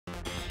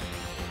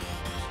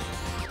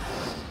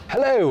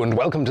Hello and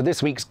welcome to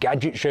this week's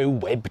Gadget Show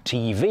Web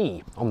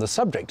TV on the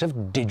subject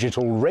of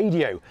digital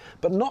radio,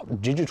 but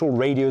not digital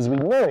radio as we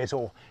know it,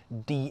 or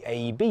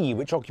DAB,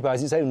 which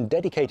occupies its own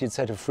dedicated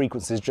set of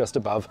frequencies just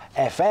above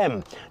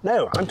FM.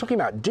 No, I'm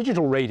talking about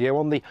digital radio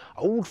on the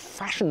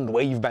old-fashioned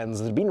wavebands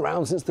that have been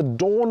around since the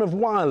dawn of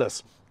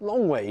wireless.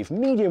 Long wave,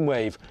 medium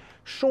wave,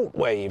 short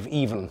wave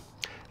even.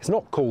 It's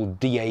not called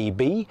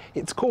DAB,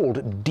 it's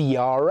called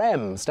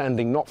DRM,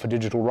 standing not for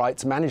Digital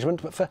Rights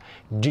Management, but for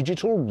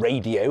Digital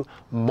Radio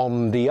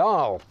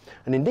Mondiale.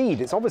 And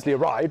indeed, it's obviously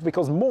arrived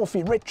because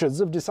Morphy Richards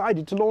have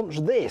decided to launch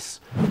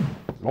this.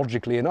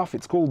 Logically enough,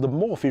 it's called the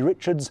Morphy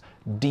Richards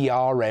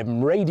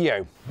DRM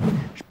Radio,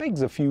 which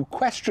begs a few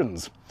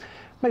questions.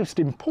 Most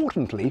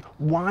importantly,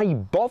 why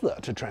bother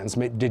to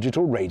transmit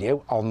digital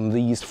radio on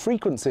these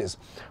frequencies?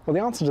 Well, the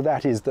answer to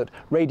that is that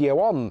radio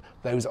on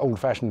those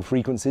old-fashioned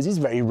frequencies is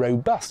very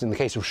robust. In the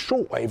case of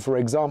shortwave, for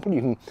example,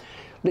 you can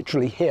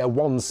literally hear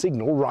one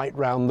signal right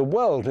round the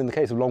world. In the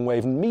case of long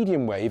wave and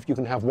medium wave, you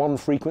can have one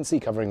frequency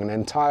covering an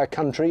entire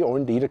country or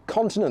indeed a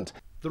continent.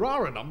 There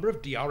are a number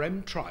of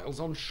DRM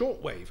trials on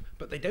shortwave,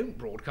 but they don't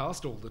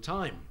broadcast all the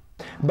time.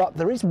 But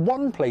there is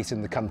one place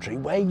in the country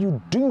where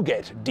you do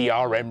get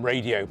DRM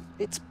radio.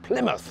 It's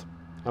Plymouth,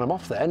 and I'm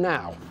off there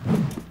now.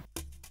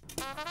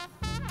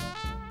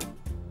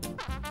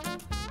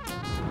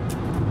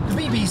 The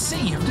BBC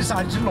have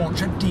decided to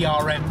launch a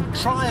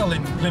DRM trial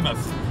in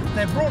Plymouth.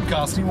 They're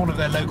broadcasting one of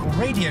their local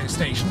radio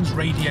stations,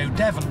 Radio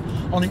Devon,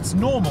 on its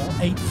normal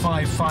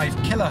 855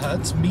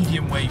 kHz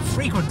medium wave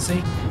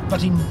frequency,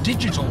 but in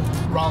digital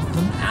rather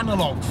than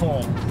analogue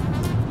form.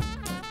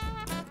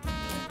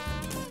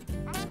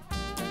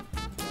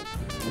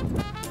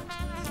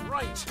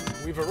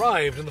 We've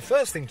arrived, and the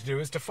first thing to do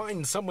is to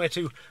find somewhere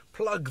to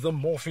plug the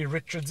Morphy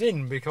Richards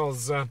in,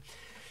 because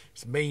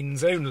it's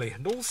mains only,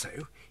 and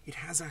also it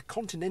has a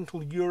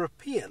continental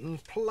European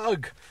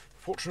plug.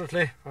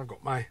 Fortunately, I've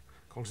got my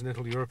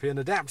continental European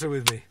adapter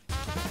with me.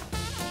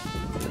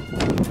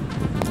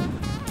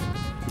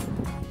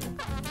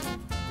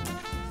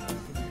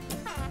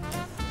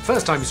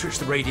 First time you switch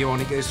the radio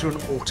on, it goes through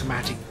an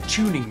automatic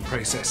tuning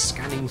process,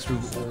 scanning through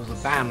all the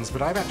bands,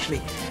 but I've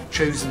actually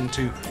chosen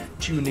to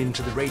tune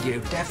into the Radio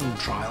Devon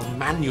trial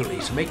manually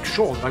to make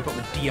sure that I've got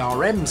the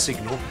DRM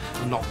signal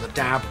and not the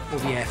DAB or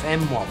the FM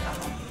one.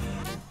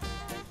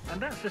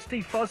 And that's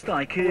Steve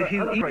Fosdyke,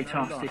 who operates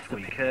us this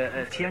week.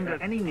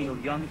 Tiengo, any Neil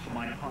Young for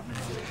my partner.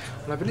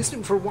 Well, I've been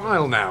listening for a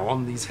while now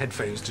on these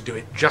headphones to do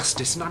it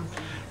justice, and I'm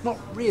not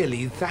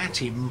really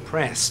that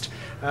impressed.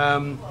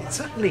 It's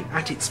certainly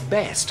at its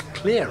best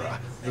clearer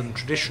than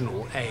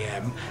traditional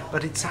AM,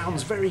 but it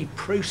sounds very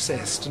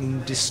processed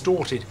and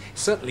distorted.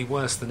 It's certainly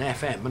worse than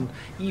FM, and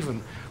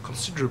even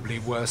considerably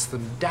worse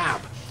than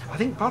DAB. I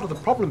think part of the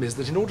problem is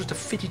that in order to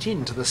fit it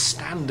into the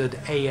standard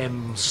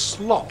AM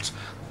slot,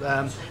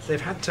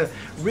 they've had to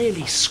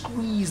really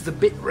squeeze the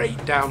bit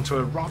rate down to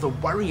a rather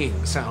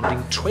worrying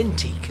sounding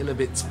 20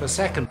 kilobits per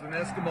second.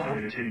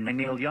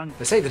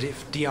 They say that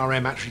if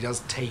DRM actually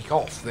does take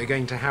off, they're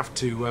going to have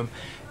to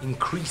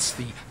increase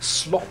the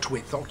slot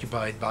width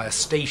occupied by a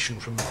station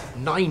from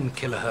 9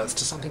 kilohertz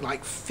to something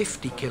like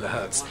 50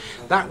 kilohertz.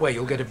 That way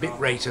you'll get a bit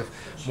rate of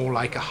more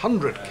like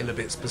 100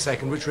 kilobits per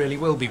second, which really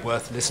will be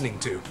worth listening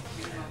to.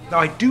 Now,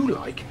 I do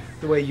like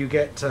the way you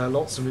get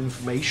lots of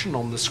information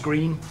on the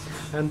screen,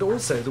 and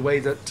also the way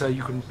that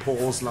you can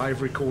pause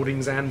live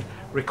recordings and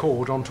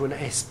record onto an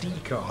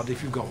SD card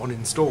if you've got one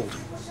installed.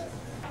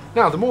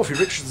 Now, the Morphy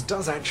Richards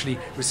does actually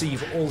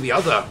receive all the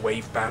other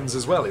wave bands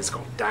as well. It's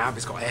got DAB,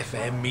 it's got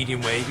FM,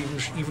 medium wave,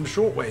 even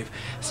shortwave.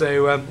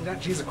 So it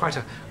actually is quite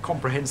a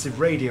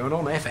comprehensive radio, and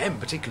on FM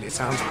particularly it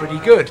sounds pretty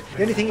good.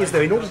 The only thing is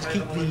though, in order to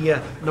keep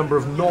the number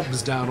of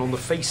knobs down on the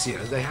face here,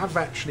 they have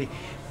actually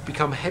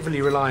become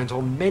heavily reliant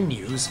on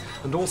menus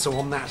and also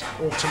on that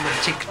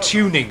automatic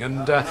tuning,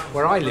 and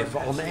where I live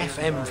on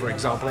FM, for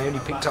example, I only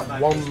picked up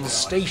one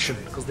station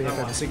because the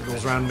FM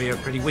signals around me are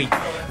pretty weak,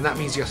 and that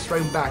means you're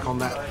thrown back on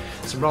that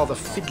some rather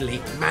fiddly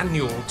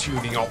manual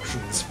tuning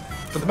options.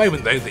 For the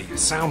moment though, the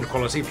sound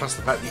quality plus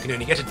the fact that you can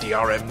only get a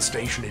DRM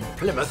station in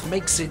Plymouth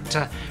makes it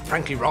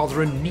frankly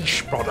rather a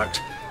niche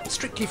product,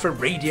 strictly for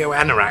radio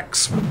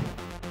anoraks.